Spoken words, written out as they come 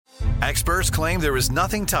Experts claim there is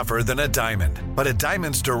nothing tougher than a diamond. But at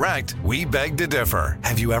Diamonds Direct, we beg to differ.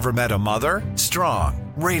 Have you ever met a mother?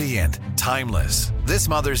 Strong, radiant, timeless. This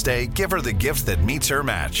Mother's Day, give her the gift that meets her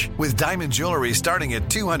match. With diamond jewelry starting at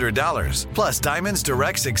 $200. Plus, Diamonds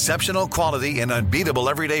Direct's exceptional quality and unbeatable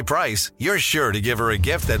everyday price, you're sure to give her a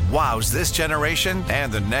gift that wows this generation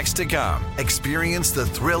and the next to come. Experience the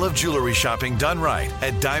thrill of jewelry shopping done right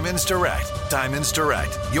at Diamonds Direct. Diamonds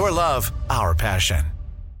Direct. Your love, our passion.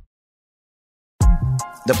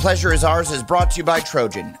 The Pleasure Is Ours is brought to you by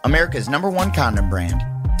Trojan, America's #1 condom brand.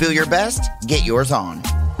 Feel your best, get yours on.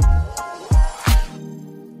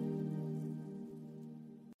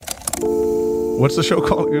 What's the show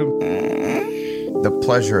called again? The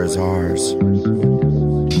Pleasure Is Ours.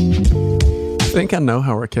 I think I know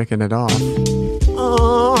how we're kicking it off.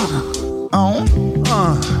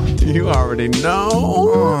 You already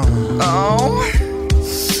know.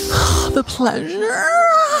 The pleasure.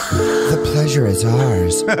 The pleasure is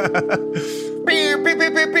ours.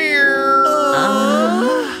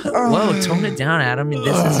 Whoa, tone it down, Adam.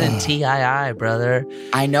 This isn't TII, brother.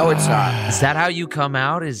 I know it's not. Is that how you come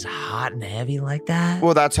out? Is hot and heavy like that?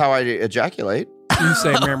 Well, that's how I ejaculate. You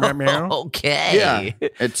say meow meow meow. Okay. Yeah,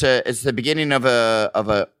 it's the beginning of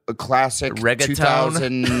a classic Reggaeton?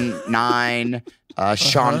 2009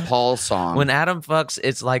 Sean Paul song. When Adam fucks,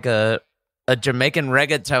 it's like a Jamaican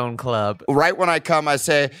reggaeton club. Right when I come, I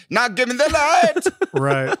say, "Now give me the light."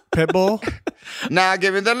 Right. Pitbull. Now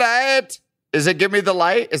give me the light. Is it give me the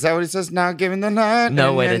light? Is that what he says? Now give me the light.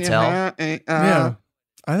 No way to tell. Yeah.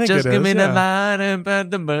 I think Just it give is, me the yeah. light and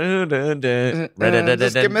put the moon.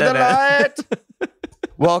 Just give me the light.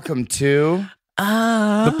 Welcome to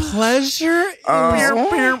The pleasure is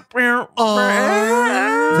The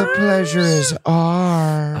Pleasure Is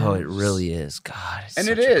Ours. Oh, it really is. God. It's And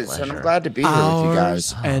such it a is, and I'm pleasure. glad to be here with you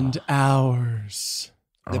guys. and hours.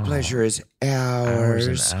 The pleasure is Hours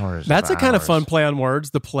ours. and hours. That's a kind of hours. fun play on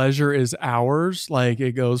words. The pleasure is ours. Like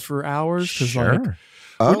it goes for hours. Because like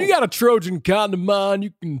Oh. when you got a Trojan condom on,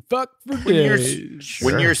 you can fuck for days.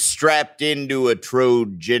 When you're strapped into a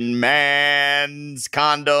Trojan man's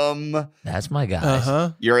condom, That's my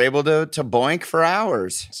guys. you're able to boink for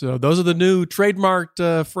hours. So those are the new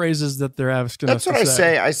trademarked phrases that they're asking That's us what to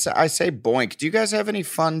I say. I say boink. Do you guys have any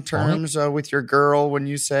fun terms with your girl when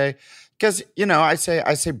you say? Because I say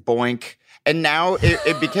boink. And now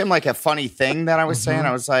it became like a funny thing that I was saying.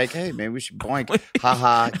 I was like, hey, maybe we should boink.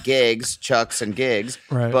 Haha, gigs, chucks and gigs.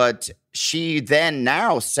 Right. But she then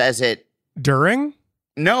now says it, During?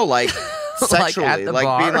 no, like sexually. at the like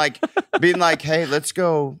bar? being like, hey, let's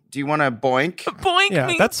go. Do you want to boink? Boink Yeah,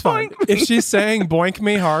 me. that's fine. boink me. If she's saying boink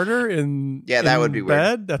me harder in Yeah, that would be weird.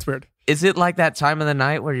 bed, that's weird. Is it like that time of the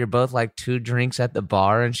night where you're both like 2 drinks at the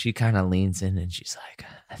bar and she kind of leans in and she's like,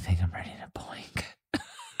 I think I'm ready to boink.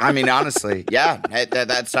 I mean, honestly, yeah,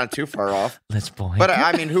 that's not too far off. Let's boink. But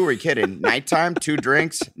I mean, who are we kidding? Nighttime, 2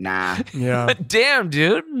 drinks? Nah. Yeah. Damn,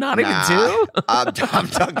 dude. Not Nah. even 2? I'm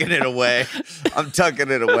tucking it away. I'm tucking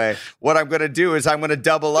it away. What I'm going to do is I'm going to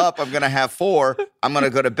double up. I'm going to have 4. I'm going to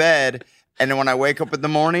go to bed. And then when I wake up in the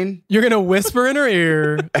morning, You're going to whisper in her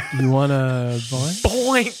ear, you want to boink?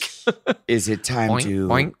 Boink. is it time Boink, to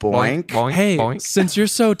boink, boink? boink, boink, Hey, boink. since you're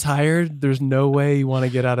so tired, there's no way you want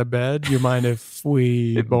to get out of bed. You mind if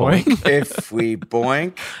we boink? If we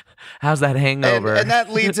boink. How's that hangover? And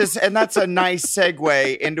that leads us, and that's a nice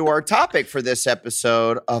segue into our topic for this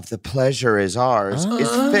episode of The Pleasure Is Ours, is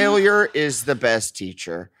failure is the best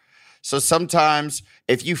teacher. So sometimes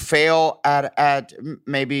if you fail at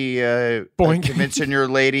maybe Boink. convincing your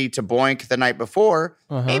lady to boink the night before,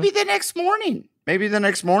 maybe the next morning.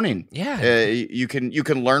 Yeah. You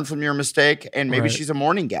can learn from your mistake, and maybe Right. she's a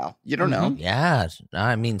morning gal. You don't know. Yeah,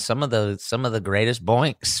 I mean some of the greatest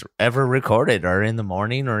boinks ever recorded are in the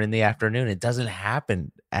morning or in the afternoon. It doesn't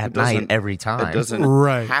happen at night doesn't- every time. It doesn't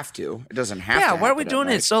Right. have to. It doesn't have to. Yeah, why are we happen at doing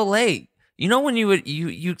night. it so late? You know when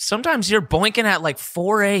you sometimes you're boinking at like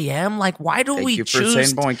 4 a.m. Like why do Thank we you for choose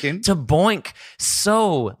saying boinking. to boink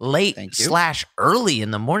so late Thank you. / early in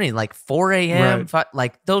the morning? Like 4 a.m. Right.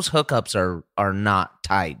 Like those hookups are not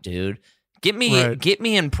tight, dude. Get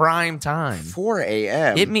me in prime time. 4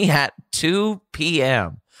 a.m. Hit me at 2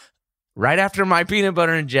 p.m. right after my peanut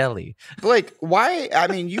butter and jelly. Blake, why? I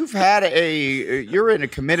mean, you're in a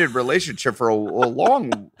committed relationship for a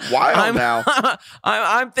long while now.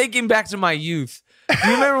 I'm thinking back to my youth. Do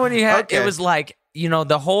you remember when you had Okay. it was like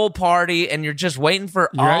the whole party and you're just waiting for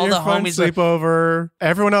You're at all your the fun homies. Like, sleepover.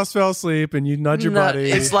 Everyone else fell asleep, and you nudge your no,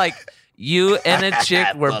 buddy. it's like you and a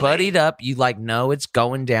chick were Buddy. buddied up. You know it's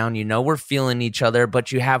going down. You know we're feeling each other,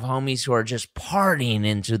 but you have homies who are just partying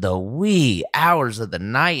into the wee hours of the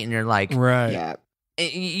night, and you're like, right. Yeah.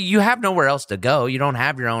 you have nowhere else to go. You don't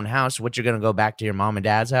have your own house. What, you're going to go back to your mom and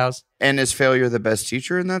dad's house? And is failure the best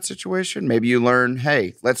teacher in that situation? Maybe you learn,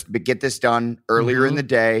 hey, let's get this done earlier in the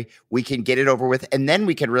day. We can get it over with, and then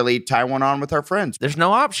we can really tie one on with our friends. There's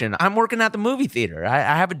no option. I'm working at the movie theater. I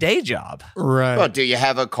have a day job. Right. Well, do you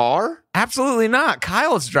have a car? Absolutely not.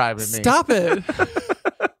 Kyle's driving me. Stop it.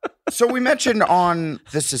 So we mentioned on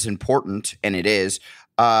This Is Important, and it is,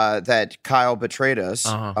 that Kyle betrayed us,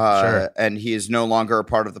 Sure. and he is no longer a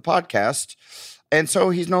part of the podcast. And so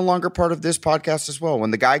he's no longer part of this podcast as well.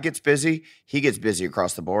 When the guy gets busy, he gets busy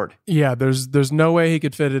across the board. Yeah, there's no way he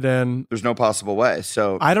could fit it in. There's no possible way.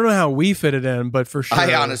 So I don't know how we fit it in, but for sure.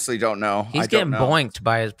 I honestly don't know. He's I getting don't know. boinked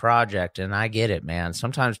by his project, and I get it, man.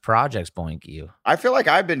 Sometimes projects boink you. I feel like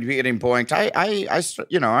I've been getting boinked.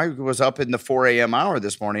 I was up in the 4 a.m. hour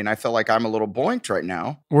this morning. I feel like I'm a little boinked right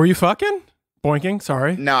now. Were you fucking? Boinking?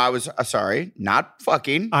 Sorry. No, I was sorry, not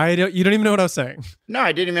fucking. You don't even know what I was saying. No,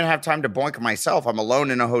 I didn't even have time to boink myself. I'm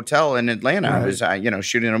alone in a hotel in Atlanta. I Right. was,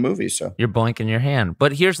 shooting a movie. So You're boinking your hand.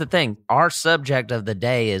 But here's the thing. Our subject of the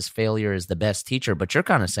day is failure is the best teacher, but you're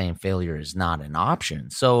kind of saying failure is not an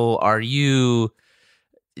option. So are you...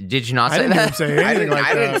 Did you not I say didn't even that? say anything like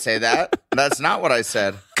I that. didn't say that. That's not what I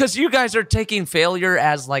said. Because you guys are taking failure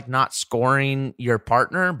as like not scoring your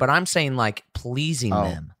partner, but I'm saying like pleasing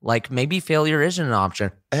them. Like maybe failure isn't an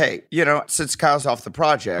option. Hey, since Kyle's off the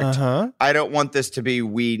project, Uh-huh. I don't want this to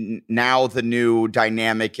be now the new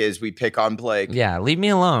dynamic is we pick on Blake. Yeah, leave me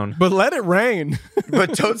alone. But let it rain.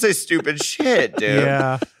 But don't say stupid shit, dude.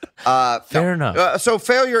 Yeah. Fair enough. So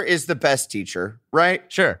failure is the best teacher, right?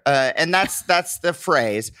 Sure. And that's the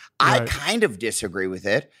phrase. I Right. kind of disagree with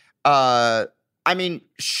it.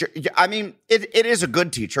 It is a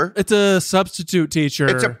good teacher. It's a substitute teacher.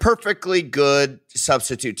 It's a perfectly good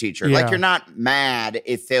substitute teacher. Yeah. Like you're not mad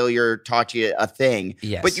if failure taught you a thing,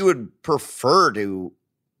 Yes. but you would prefer to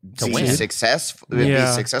be win. successful. Yeah.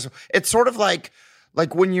 Be successful. It's sort of like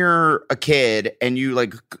when you're a kid and you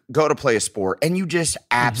like go to play a sport and you just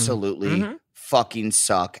absolutely fucking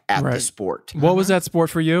suck at the Right. sport. What was that sport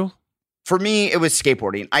for you? For me, it was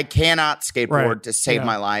skateboarding. I cannot skateboard Right. to save Yeah.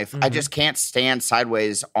 my life. I just can't stand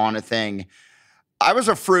sideways on a thing. I was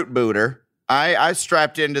a fruit booter. I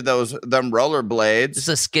strapped into them rollerblades. This is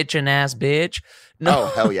a skitching ass bitch. No.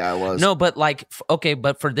 Oh, hell yeah, I was. No, but like, okay,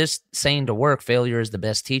 but for this saying to work, failure is the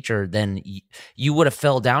best teacher, then you would have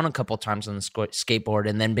fell down a couple times on the skateboard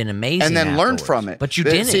and then been amazing. And then learned afterwards. from it. But you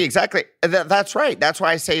didn't. See, exactly. That's right. That's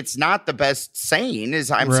why I say it's not the best saying,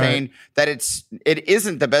 is I'm Right. saying that it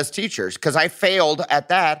isn't the best teachers, because I failed at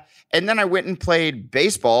that. And then I went and played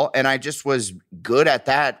baseball, and I just was good at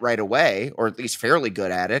that right away, or at least fairly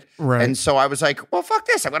good at it. Right. And so I was like, well, fuck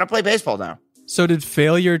this. I'm going to play baseball now. So did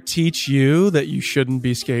failure teach you that you shouldn't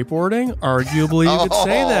be skateboarding? Arguably, you could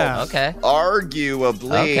say that. Okay.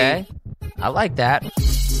 Arguably. Okay. I like that.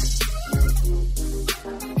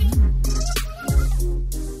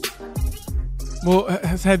 Well,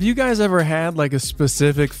 have you guys ever had like a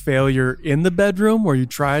specific failure in the bedroom where you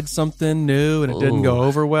tried something new and it didn't go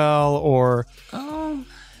over well? Or,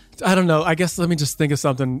 I don't know. I guess let me just think of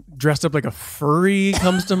something. Dressed up like a furry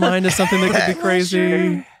comes to mind as something that could be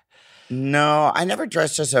crazy. No, I never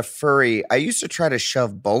dressed as a furry. I used to try to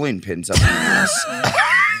shove bowling pins up my ass.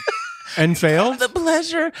 And failed? The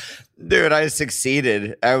pleasure. Dude, I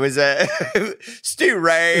succeeded. I was a Stu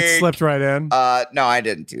Ray. It slipped right in. No, I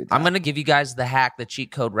didn't do that. I'm going to give you guys the hack, the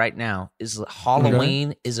cheat code right now. Is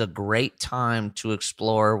Halloween is a great time to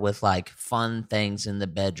explore with like fun things in the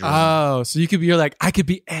bedroom. Oh, so you're like, I could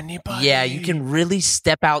be anybody. Yeah, you can really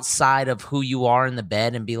step outside of who you are in the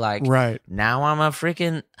bed and be like, Right. now I'm a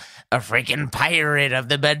freaking pirate of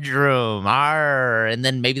the bedroom. Arr. And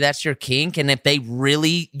then maybe that's your kink. And if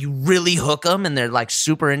you really hook them and they're like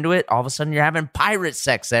super into it, all of a sudden you're having pirate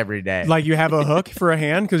sex every day. Like you have a hook for a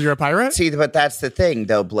hand because you're a pirate? See, but that's the thing,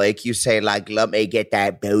 though, Blake. You say, like, let me get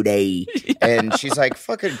that booty. And she's like,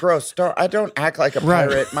 fucking gross. I don't act like a Right.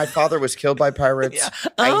 pirate. My father was killed by pirates.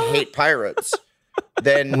 I hate pirates.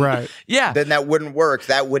 Then, Right. Yeah. then that wouldn't work.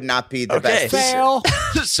 That would not be the Okay. best. Fail.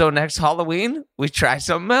 So next Halloween, we try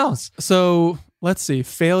something else. So let's see.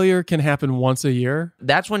 Failure can happen once a year.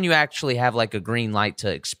 That's when you actually have like a green light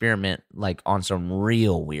to experiment like on some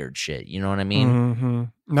real weird shit. You know what I mean? Hmm.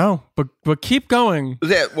 No, but keep going.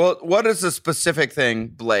 Yeah, well, what is a specific thing,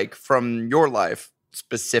 Blake, from your life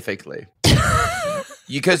specifically?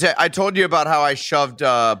 Because I told you about how I shoved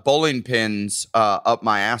bowling pins up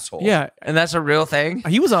my asshole. Yeah. And that's a real thing?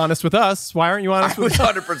 He was honest with us. Why aren't you honest I with was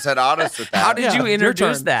us? 100% honest with that. How did you your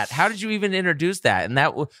introduce turn. that? How did you even introduce that? And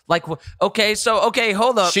that, okay,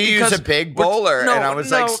 hold up. She used a big bowler, and I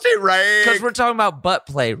was like, stay right. Because we're talking about butt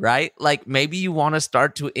play, right? Like, maybe you want to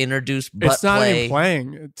start to introduce butt It's not play. even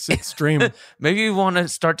playing. It's extreme. Maybe you want to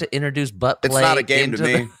start to introduce butt play. It's not a game to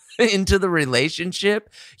me. Into the relationship.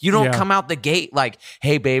 You don't Yeah. come out the gate like,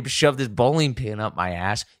 hey, babe, shove this bowling pin up my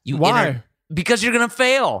ass. Why? Because you're going to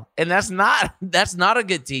fail. And that's not a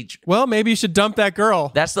good teacher. Well, maybe you should dump that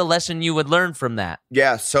girl. That's the lesson you would learn from that.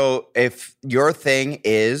 Yeah, so if your thing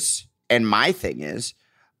is, and my thing is,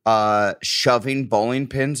 shoving bowling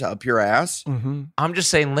pins up your ass, Mm-hmm. I'm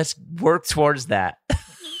just saying, let's work towards that.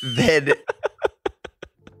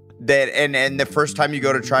 then and the first time you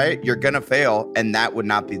go to try it, you're gonna fail, and that would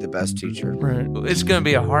not be the best teacher. Right. It's going to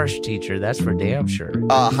be a harsh teacher. That's for damn sure.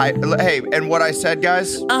 Hey, and what I said,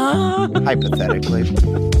 guys, hypothetically.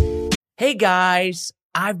 Hey guys,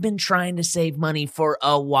 I've been trying to save money for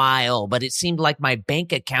a while, but it seemed like my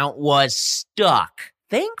bank account was stuck.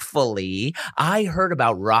 Thankfully, I heard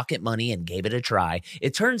about Rocket Money and gave it a try.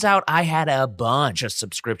 It turns out I had a bunch of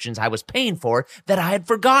subscriptions I was paying for that I had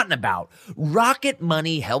forgotten about. Rocket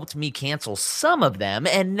Money helped me cancel some of them,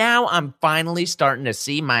 and now I'm finally starting to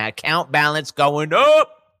see my account balance going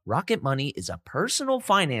up. Rocket Money is a personal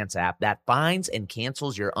finance app that finds and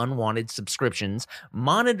cancels your unwanted subscriptions,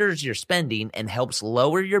 monitors your spending, and helps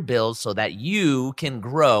lower your bills so that you can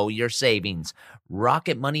grow your savings.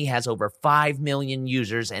 Rocket Money has over 5 million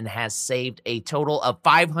users and has saved a total of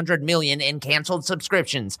 500 million in canceled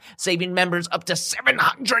subscriptions, saving members up to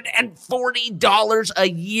 $740 a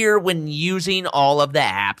year when using all of the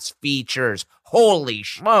app's features. Holy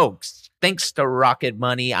smokes! Thanks to Rocket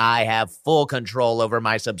Money, I have full control over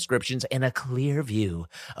my subscriptions and a clear view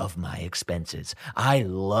of my expenses. I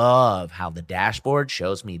love how the dashboard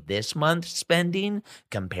shows me this month's spending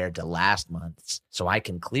compared to last month's, so I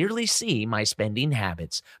can clearly see my spending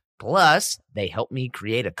habits. Plus, they help me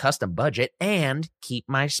create a custom budget and keep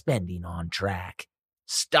my spending on track.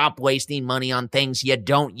 Stop wasting money on things you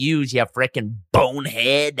don't use, you frickin'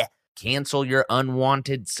 bonehead. Cancel your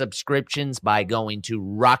unwanted subscriptions by going to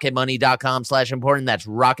rocketmoney.com/important. That's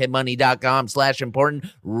rocketmoney.com/important.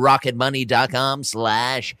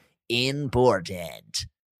 Rocketmoney.com/important.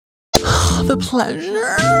 The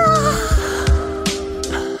pleasure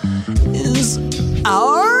is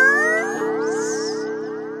ours.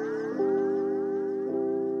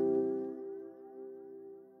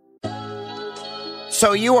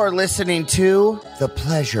 So you are listening to The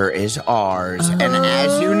Pleasure is Ours. And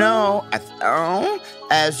as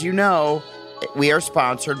you know, we are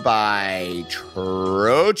sponsored by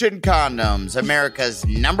Trojan Condoms, America's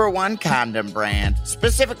 #1 condom brand.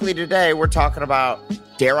 Specifically today, we're talking about,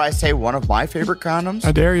 dare I say, one of my favorite condoms.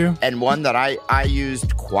 I dare you. And one that I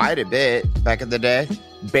used quite a bit back in the day.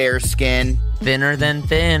 Bearskin. Thinner than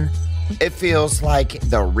thin. It feels like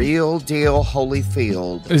the real deal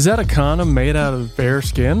Holyfield. Is that a condom made out of bear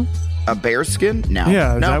skin? A bearskin? No.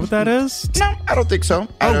 Yeah, is no. that what that is? No, I don't think so.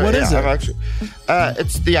 What is it?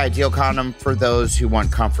 It's the ideal condom for those who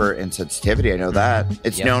want comfort and sensitivity. I know that.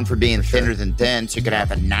 It's known for being thinner than thin, so you can have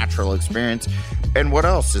a natural experience. And what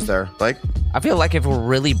else is there? Like, I feel like if we're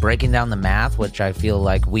really breaking down the math, which I feel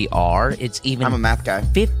like we are, it's even I'm a math guy.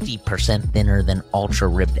 50% thinner than ultra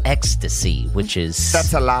ribbed ecstasy, which is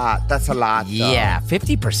That's a lot. That's a lot. Though. yeah,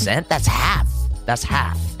 50%. That's half. That's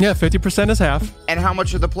half. Yeah, 50% is half. And how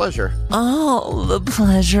much of the pleasure? Oh, the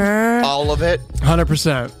pleasure. All of it.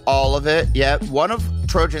 100%. All of it. Yeah. One of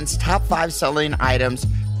Trojan's top 5 selling items.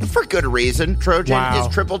 For good reason. Trojan Wow.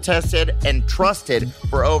 is triple tested and trusted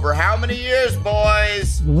for over how many years,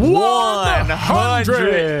 boys?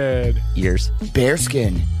 100 years.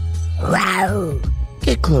 Bearskin. Wow.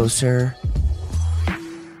 Get closer.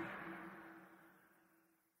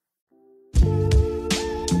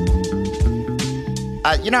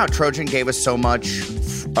 You know how Trojan gave us so much,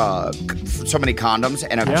 so many condoms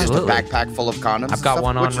and just a Absolutely. backpack full of condoms? I've and got stuff,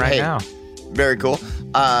 one on which, right hey, now. Very cool.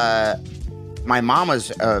 My mom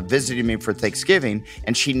was visiting me for Thanksgiving,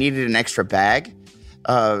 and she needed an extra bag,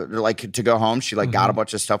 like to go home. She got a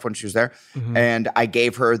bunch of stuff when she was there, and I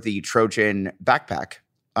gave her the Trojan backpack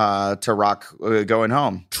to rock going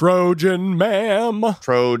home. Trojan, ma'am.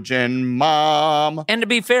 Trojan mom. And to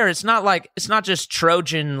be fair, it's not just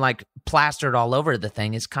Trojan like plastered all over the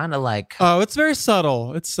thing. It's kind of like Oh, it's very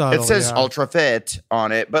subtle. It's subtle. It says yeah. Ultra Fit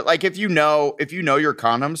on it, but like if you know your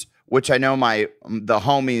condoms, which I know the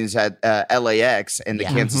homies at LAX and the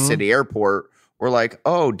Kansas City airport were like,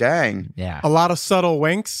 oh, dang. Yeah. A lot of subtle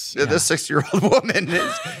winks. This 60-year-old woman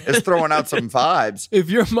is throwing out some vibes. If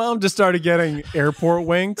your mom just started getting airport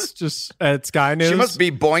winks just at Sky News. She must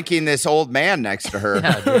be boinking this old man next to her.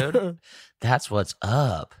 Yeah, dude. That's what's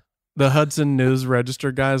up. The Hudson News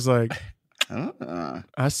Register guy's like, Uh,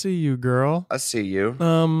 I see you, girl. I see you.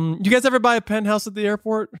 You guys ever buy a penthouse at the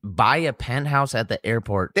airport? Buy a penthouse at the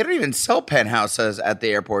airport. They don't even sell penthouses at the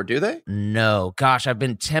airport, do they? No. Gosh, I've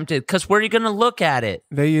been tempted. Because where are you going to look at it?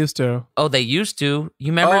 They used to. Oh, they used to.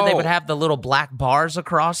 You remember they Oh. would have the little black bars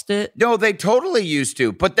across it? No, they totally used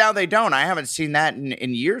to, but now they don't. I haven't seen that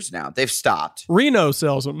in years now. They've stopped. Reno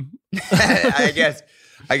sells them.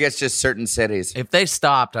 I guess just certain cities. If they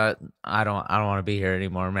stopped, I don't want to be here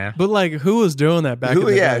anymore, man. But like, who was doing that back in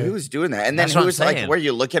the day? Who was doing that? And then That's who what I'm was like, saying. were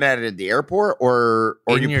you looking at it at the airport or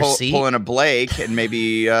In you your seat? pulling a Blake and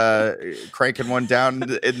maybe cranking one down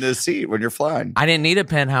in the seat when you're flying? I didn't need a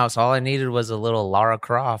penthouse. All I needed was a little Lara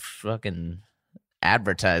Croft fucking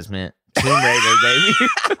advertisement. Tomb Raider,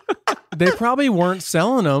 baby. They probably weren't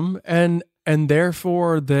selling them, and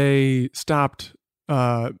therefore they stopped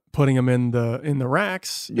putting them in the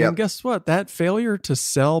racks. Yep. And guess what? That failure to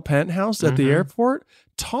sell penthouse at the airport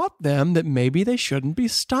taught them that maybe they shouldn't be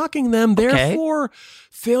stocking them. Therefore,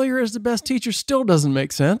 failure is the best teacher still doesn't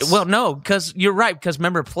make sense. Well, no, because you're right. Because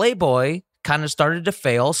remember, Playboy kind of started to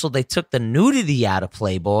fail, so they took the nudity out of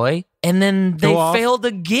Playboy, and then they Go off. failed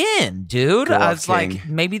again, dude. Go I off, was like, King.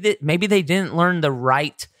 maybe they didn't learn the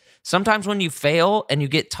right. Sometimes when you fail and you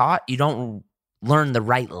get taught, you don't learn the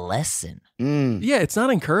right lesson. yeah, it's not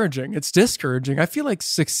encouraging. It's discouraging. I feel like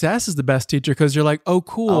success is the best teacher because you're like, oh,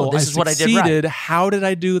 cool. Oh, this is what I did right. succeeded. How did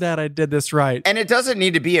I do that? I did this right. And it doesn't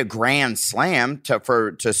need to be a grand slam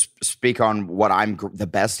to speak on what I'm the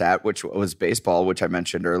best at, which was baseball, which I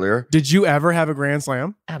mentioned earlier. Did you ever have a grand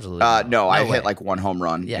slam? Absolutely. No, I way. hit like one home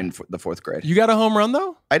run Yeah. in the fourth grade. You got a home run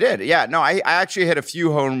though? I did. Yeah. No, I actually hit a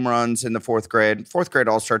few home runs in the fourth grade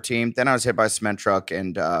all-star team. Then I was hit by a cement truck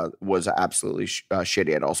and was absolutely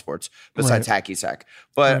shitty at all sports besides hacky sack.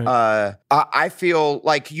 But I feel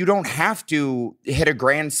like you don't have to hit a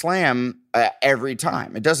grand slam every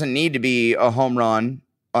time. It doesn't need to be a home run.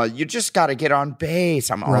 You just got to get on base.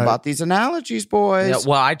 I'm all Right. about these analogies, boys. Yeah,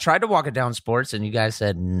 well, I tried to walk it down sports, and you guys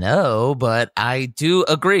said no, but I do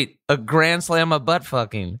agree. A grand slam of butt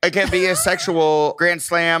fucking. It can be a sexual grand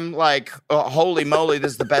slam, like, holy moly,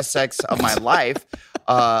 this is the best sex of my life.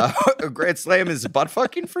 A grand slam is butt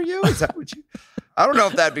fucking for you? Is that what you... I don't know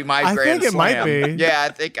if that'd be my I grand think it might slam. be. Yeah,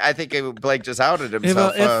 I think Blake just outed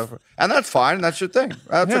himself. And that's fine. That's your thing.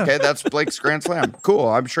 That's Yeah. okay. That's Blake's grand slam. Cool.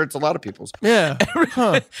 I'm sure it's a lot of people's. Yeah.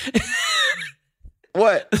 Huh.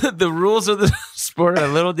 What? The rules of the sport are a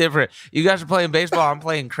little different. You guys are playing baseball. I'm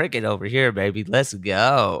playing cricket over here, baby. Let's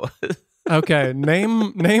go. Okay.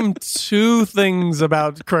 Name two things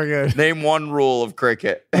about cricket. Name one rule of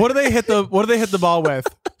cricket. What do they hit the ball with?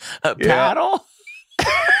 A paddle?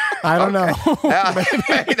 I don't know.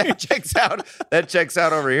 That checks out. That checks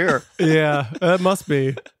out over here. Yeah, that must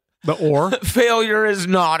be the oar. Failure is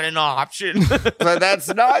not an option. But that's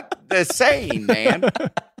not the saying, man.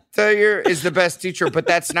 Failure is the best teacher, but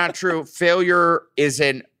that's not true. Failure is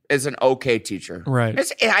an okay teacher. Right.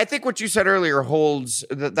 I think what you said earlier holds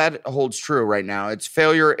true right now. It's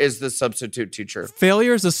failure is the substitute teacher.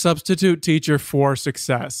 Failure is a substitute teacher for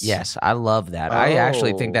success. Yes, I love that. I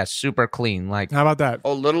actually think Oh. that's super clean. Like, How about that?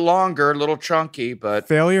 A little longer, a little chunky, but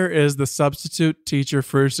Failure is the substitute teacher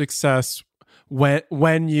for success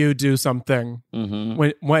when you do something,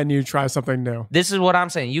 when you try something new. this is what I'm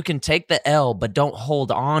saying. You can take the L, but don't hold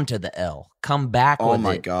on to the L. Come back oh with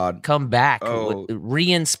my it. God. Come back. Oh.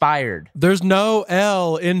 Re-inspired. There's no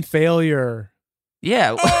L in failure.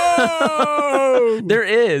 Yeah. Oh! There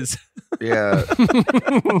is. Yeah.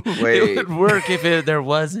 It Wait. would work if there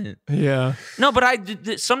wasn't. Yeah. No, but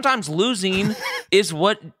sometimes losing is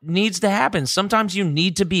what needs to happen. Sometimes you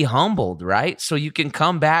need to be humbled, right? So you can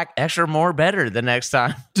come back extra more better the next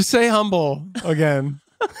time. Just say humble again.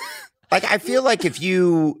 Like, I feel like if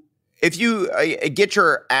you get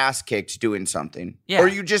your ass kicked doing something, Yeah. or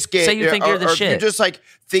you just get, Say you think you're the or shit. you just like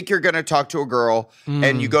think you're gonna talk to a girl,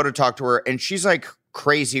 and you go to talk to her, and she's like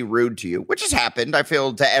crazy rude to you, which has happened, I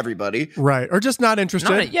feel, to everybody. Right. Or just not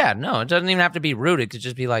interested. No, it doesn't even have to be rude. It could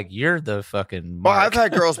just be like, you're the fucking Well, mark. I've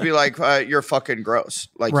had girls be like, "You're fucking gross,"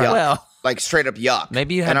 like Right. yuck, Well, like straight up yuck.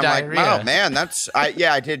 maybe you had and I'm diarrhea. like, "Oh man,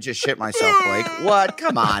 I did just shit myself." Like, what?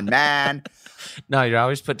 Come on, man. no, you're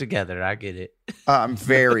always put together. I get it. I'm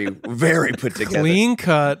very, very put together. Clean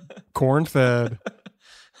cut, corn fed.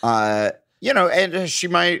 and she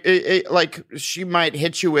might she might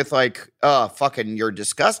hit you with like, fucking, you're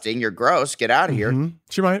disgusting, you're gross, get out of here.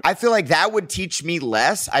 She might. I feel like that would teach me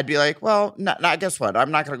less. I'd be like, well, guess what?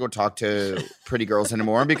 I'm not going to go talk to pretty girls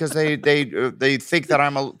anymore because they think that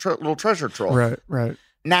I'm a little treasure troll. Right.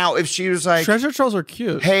 Now, if she was like, treasure trolls are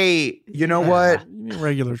cute. Hey, you know what? You mean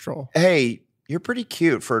regular troll. Hey, you're pretty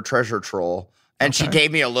cute for a treasure troll. And she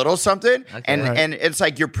gave me a little something, and it's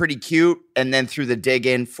like, you're pretty cute. And then through the dig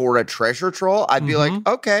in for a treasure troll, I'd be like,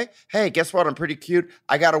 okay, hey, guess what? I'm pretty cute.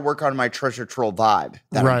 I got to work on my treasure troll vibe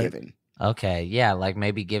that I'm giving. Okay, yeah, like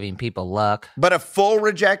maybe giving people luck. But a full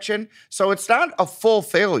rejection, so it's not a full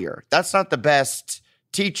failure. That's not the best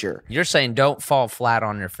teacher. You're saying don't fall flat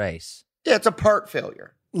on your face. Yeah, it's a part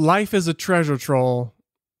failure. Life is a treasure troll.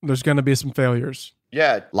 There's going to be some failures.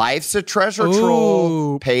 Yeah, life's a treasure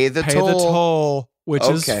troll. Pay the toll. Which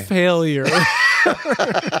is failure.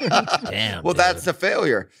 Damn. Well, that's the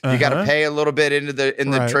failure. You got to pay a little bit into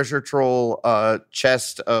the treasure troll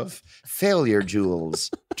chest of failure jewels.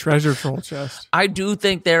 Treasure troll chest. I do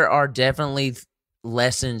think there are definitely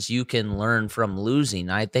lessons you can learn from losing.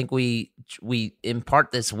 I think we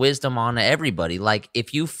impart this wisdom on everybody. Like,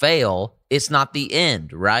 if you fail, it's not the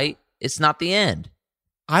end, right? It's not the end.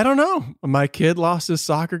 I don't know. My kid lost his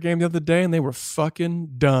soccer game the other day and they were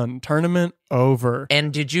fucking done. Tournament over.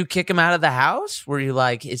 And did you kick him out of the house? Were you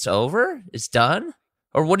like, it's over? It's done?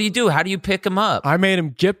 Or what do you do? How do you pick him up? I made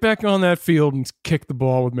him get back on that field and kick the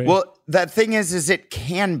ball with me. Well, that thing is it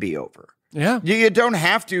can be over. Yeah. You don't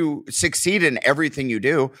have to succeed in everything you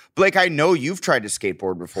do. Blake, I know you've tried to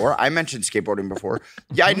skateboard before. I mentioned skateboarding before.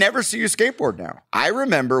 Yeah, I never see you skateboard now. I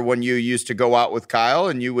remember when you used to go out with Kyle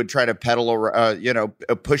and you would try to pedal,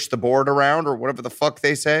 push the board around or whatever the fuck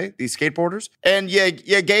they say, these skateboarders, and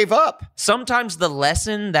you gave up. Sometimes the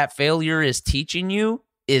lesson that failure is teaching you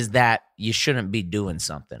is that you shouldn't be doing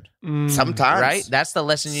something. Sometimes. Right? That's the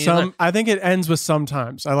lesson you learn. I think it ends with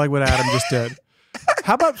sometimes. I like what Adam just did.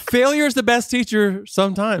 How about failure is the best teacher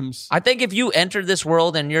sometimes? I think if you enter this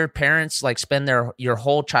world and your parents like spend your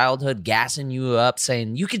whole childhood gassing you up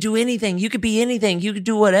saying you could do anything, you could be anything, you could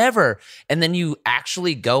do whatever, and then you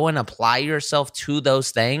actually go and apply yourself to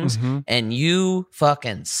those things and you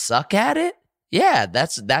fucking suck at it, yeah,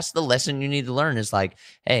 that's the lesson you need to learn is like,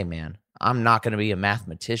 hey man, I'm not going to be a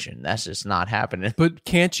mathematician. That's just not happening. But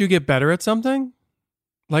can't you get better at something?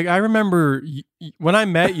 Like, I remember when I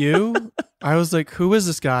met you, I was like, who is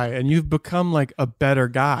this guy? And you've become like a better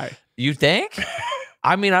guy. You think?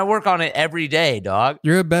 I mean, I work on it every day, dog.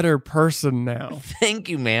 You're a better person now. Thank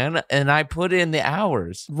you, man. And I put in the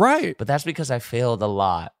hours. Right. But that's because I failed a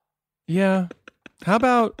lot. Yeah. How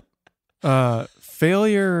about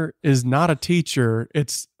failure is not a teacher,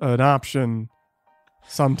 it's an option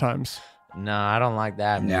sometimes. No, I don't like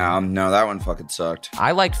that. No, that one fucking sucked.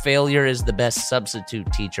 I like failure is the best substitute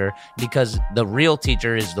teacher because the real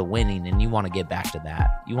teacher is the winning, and you want to get back to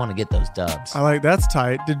that. You want to get those dubs. I like that's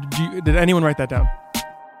tight. Did anyone write that down?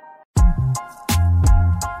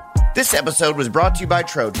 This episode was brought to you by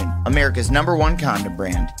Trojan, America's #1 condom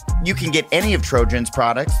brand. You can get any of Trojan's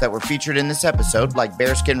products that were featured in this episode, like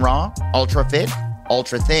Bearskin Raw, Ultra Fit,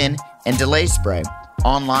 Ultra Thin, and Delay Spray,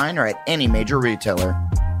 online or at any major retailer.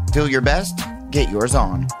 Feel your best, get yours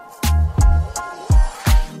on.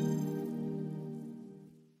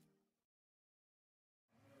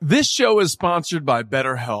 This show is sponsored by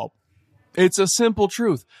BetterHelp. It's a simple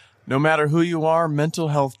truth. No matter who you are, mental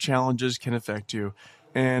health challenges can affect you,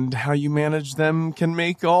 and how you manage them can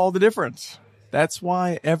make all the difference. That's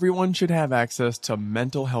why everyone should have access to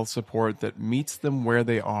mental health support that meets them where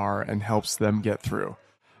they are and helps them get through.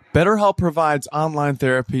 BetterHelp provides online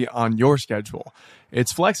therapy on your schedule.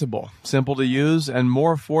 It's flexible, simple to use, and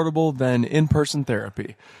more affordable than in-person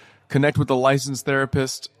therapy. Connect with a licensed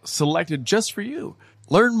therapist selected just for you.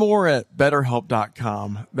 Learn more at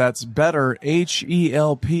BetterHelp.com. That's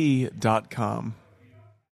BetterHelp.com.